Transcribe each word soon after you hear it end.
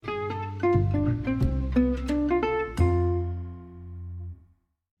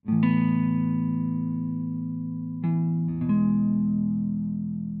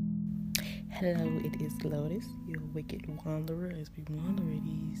is Lotus, your wicked wanderer, as we wander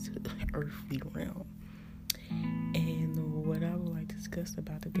these earthly realm. And what I would like to discuss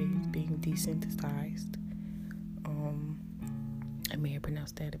about today is being desensitized. I may have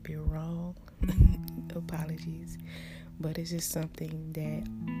pronounced that a bit wrong. Apologies. But it's just something that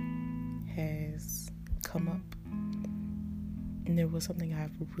has come up. And there was something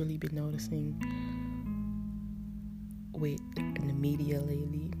I've really been noticing with in the media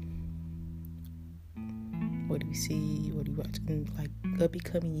lately. What do we see? What do we watch? In like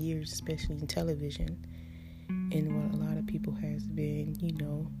upcoming years, especially in television, and what a lot of people has been,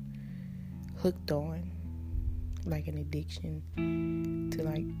 hooked on, like an addiction to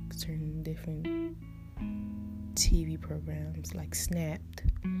like certain different TV programs, like Snapped,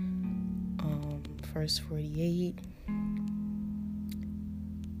 First 48,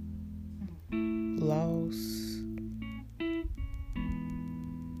 Lost.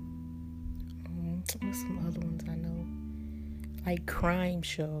 What's some other ones I know? Like crime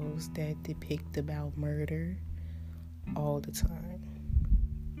shows that depict about murder all the time.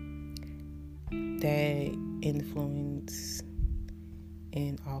 That influence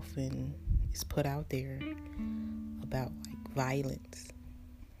and often is put out there about like violence.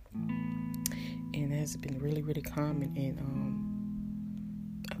 And has been really, really common in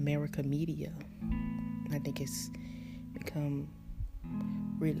America media. I think it's become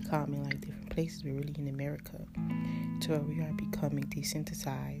really common like different places, but really in America, to where we are becoming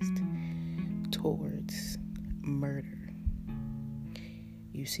desensitized towards murder.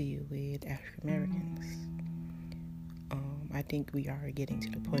 You see it with African Americans. I think we are getting to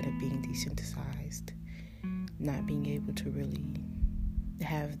the point of being desensitized, not being able to really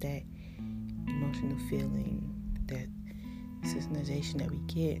have that emotional feeling, that sensitization that we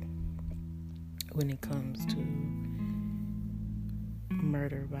get when it comes to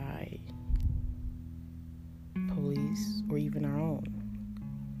murder by police or even our own.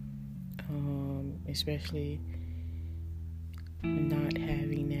 Especially not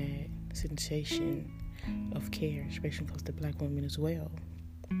having that sensation of care, especially close to Black women as well.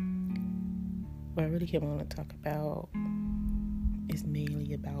 What I really came on to talk about is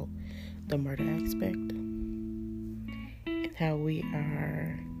mainly about the murder aspect and how we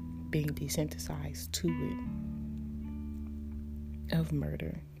are being desensitized to it, of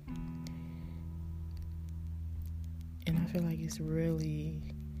murder. And I feel like it's really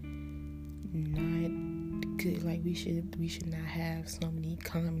not good. Like we should not have so many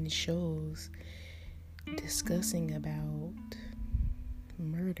common shows discussing about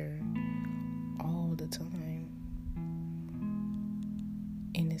murder all the time.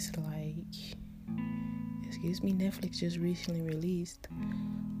 And it's like, excuse me, Netflix just recently released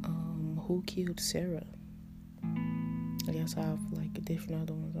Who Killed Sarah? I guess I have like different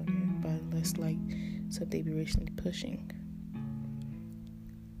other ones on there, but that's like something they be recently pushing.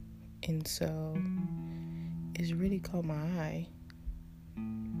 And so it's really caught my eye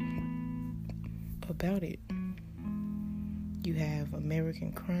about it. You have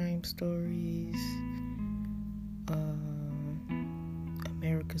American Crime Stories,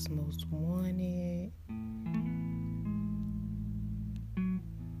 America's Most Wanted,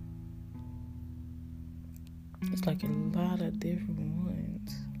 it's like a lot of different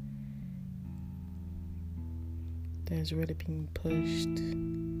ones that's really being pushed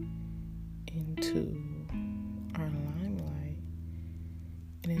into our limelight,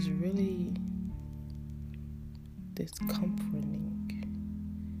 and it's really discomforting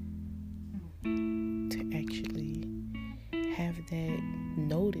to actually have that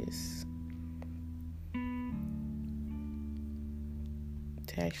notice,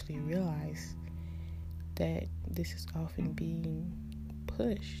 to actually realize that this is often being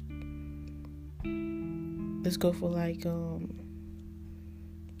pushed. Let's go for like a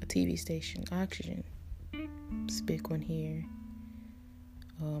TV station, Oxygen. It's a big one here.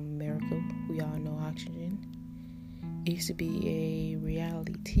 America, we all know Oxygen. It used to be a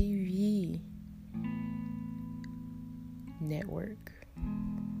reality TV network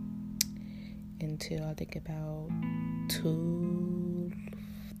until I think about 2,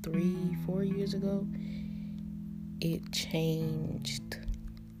 3, 4 years ago. It changed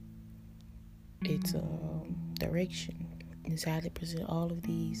its direction. It decided to present all of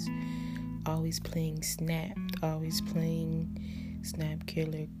these, always playing Snapped, always playing Snap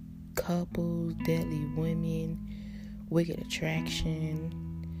Killer couples, deadly women, Wicked Attraction,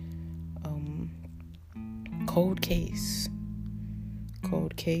 Cold Case.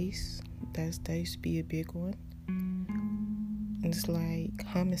 That used to be a big one. It's like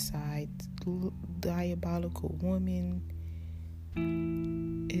Homicide, Diabolical Woman.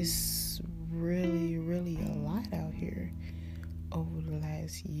 It's really, really a lot out here over the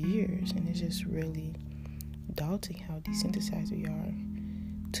last years, and it's just really daunting how desensitized we are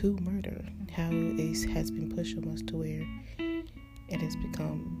to murder, how it has been pushed on us to where it has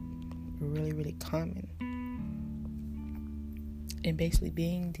become really, really common. And basically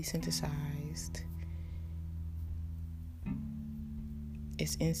being desensitized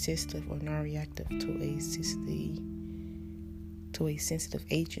is insensitive or non-reactive to a sensitive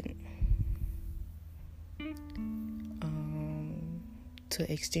agent,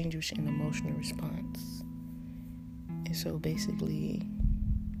 to extinguish an emotional response. And so basically,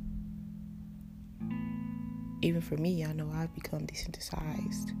 even for me, I know I've become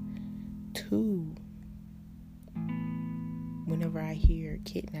desensitized to whenever I hear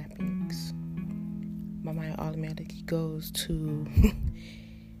kidnappings, my mind automatically goes to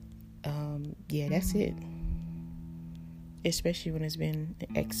yeah, that's it. Especially when it's been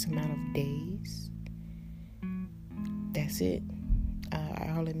an X amount of days. That's it. I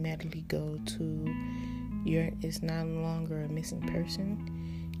automatically go to it's no longer a missing person.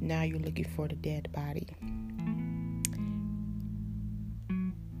 Now you're looking for the dead body.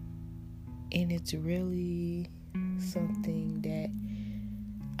 And it's really something that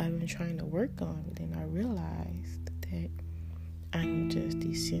I've been trying to work on, but then I realized that I'm just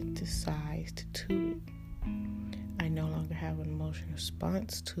desensitized to it. I no longer have an emotional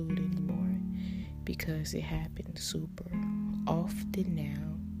response to it anymore because it happens super often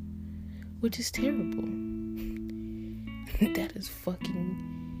now, which is terrible. That is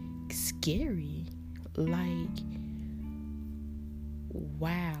fucking scary. Like,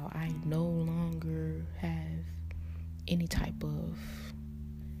 wow, I no longer have any type of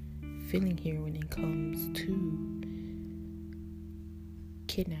feeling here when it comes to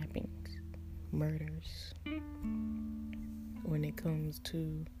kidnappings, murders, when it comes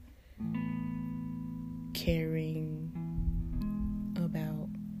to caring about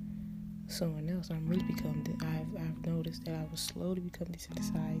someone else. I'm really I've noticed that I was slowly becoming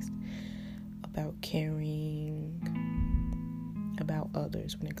desensitized about caring about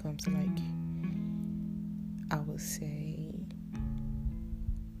others when it comes to, like, I would say,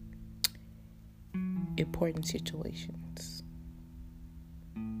 important situations.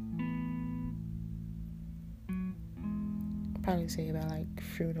 I'd probably say about, like,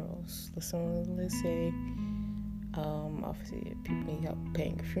 funerals. Let's say, obviously people need help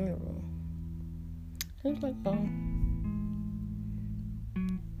paying a funeral. It's like, oh,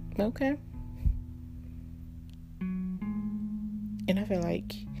 okay. And I feel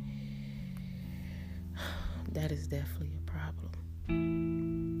like that is definitely a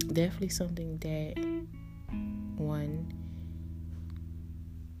problem. Definitely something that, one,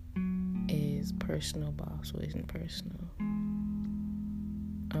 is personal, but also isn't personal.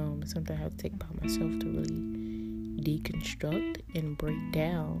 Something I have to take upon myself to really deconstruct and break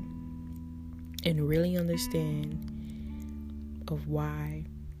down and really understand of why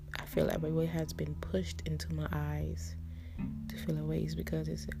I feel that way has been pushed into my eyes to feel that way is because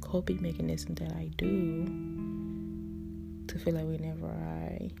it's a coping mechanism that I do to feel like whenever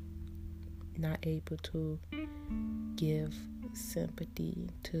I not able to give sympathy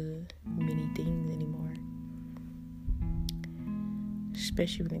to many things anymore,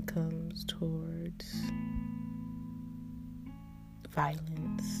 especially when it comes towards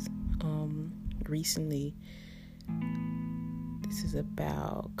violence. Recently, this is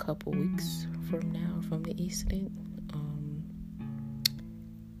about a couple weeks from now, from the incident.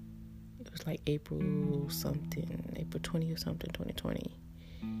 It was like April 20 or something, 2020.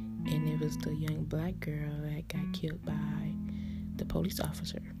 And it was the young black girl that got killed by the police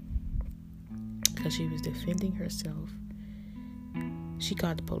officer because she was defending herself. She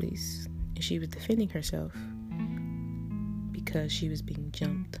called the police and she was defending herself because she was being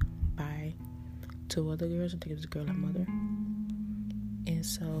jumped by two other girls. I think it was a girl and mother. And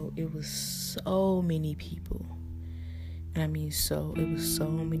so it was so many people. And I mean, it was so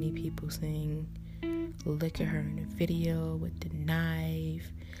many people saying, look at her in the video with the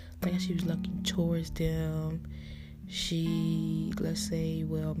knife. Like she was looking towards them. She, let's say,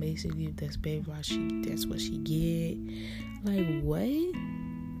 well, basically, if that's baby, that's what she get. Like, what?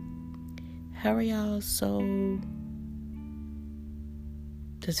 How are y'all so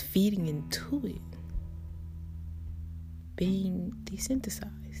just feeding into it? Being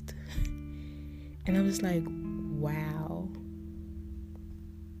desensitized. And I was like, wow.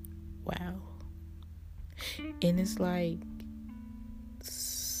 And it's like,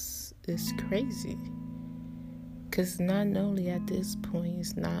 it's crazy. Because not only at this point,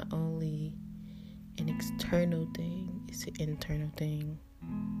 it's not only an external thing, it's an internal thing.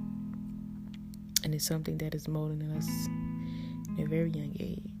 And it's something that is molding us at a very young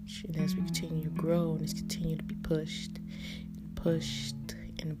age. And as we continue to grow and it's continue to be pushed,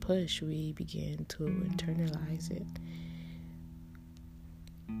 we begin to internalize it.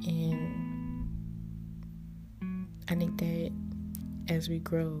 And I think that as we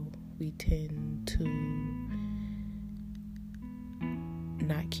grow, we tend to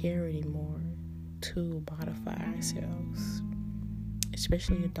not care anymore to modify ourselves,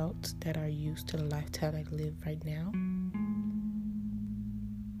 especially adults that are used to the lifestyle I live right now.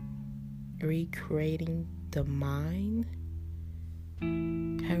 Recreating the mind,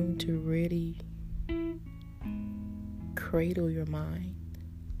 having to really cradle your mind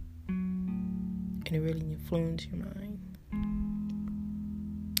and really influence your mind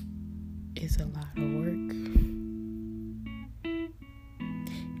is a lot of work.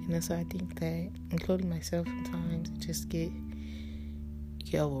 And so I think that, including myself sometimes, I just get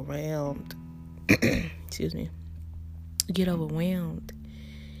overwhelmed. Excuse me. Get overwhelmed.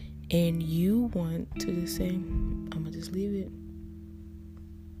 And you want to just say, I'm going to just leave it.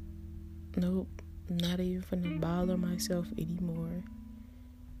 Nope. Not even finna bother myself anymore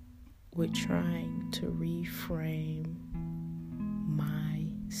with trying to reframe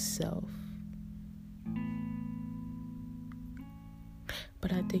myself.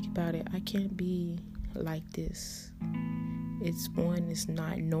 But I think about it, I can't be like this. It's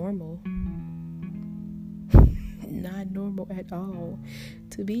not normal. Not normal at all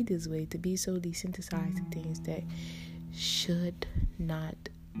to be this way, to be so desensitized to things that should not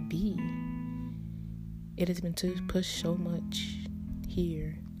be. It has been pushed so much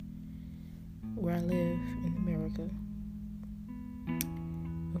here where I live in America.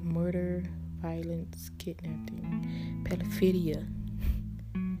 Of murder, violence, kidnapping, pedophilia.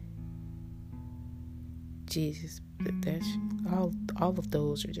 Jesus, that's all of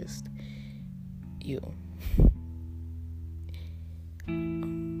those are just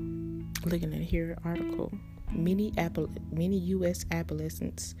looking at here article. Many U.S.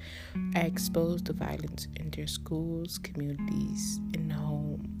 adolescents are exposed to violence in their schools, communities, and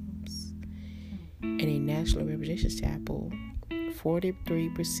homes. In a national representation sample,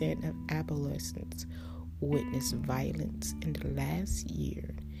 43% of adolescents witnessed violence in the last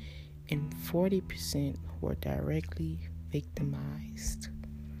year, and 40% were directly victimized.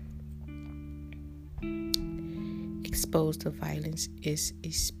 Exposed to violence is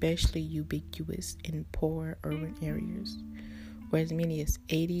especially ubiquitous in poor urban areas, where as many as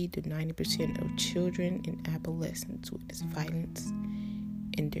 80 to 90% of children and adolescents witness violence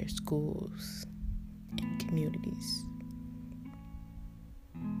in their schools and communities.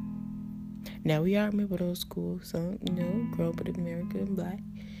 Now, we all remember those schools, so, grow up in America and Black.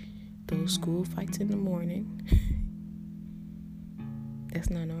 Those school fights in the morning. That's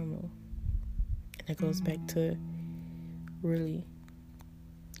not normal. And it goes back to really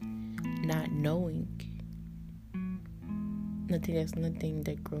not knowing. I think that's nothing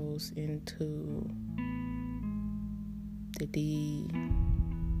that grows into the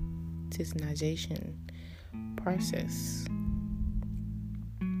desensitization process.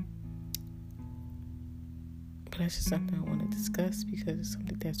 But that's just something I want to discuss because it's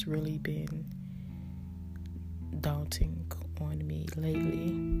something that's really been daunting on me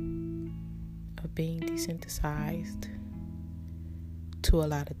lately, of being desensitized to a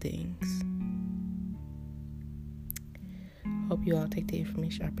lot of things. Hope you all take the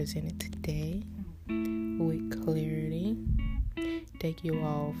information I presented today with clarity. Thank you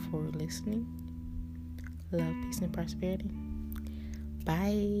all for listening. Love, peace, and prosperity.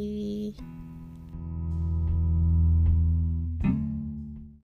 Bye.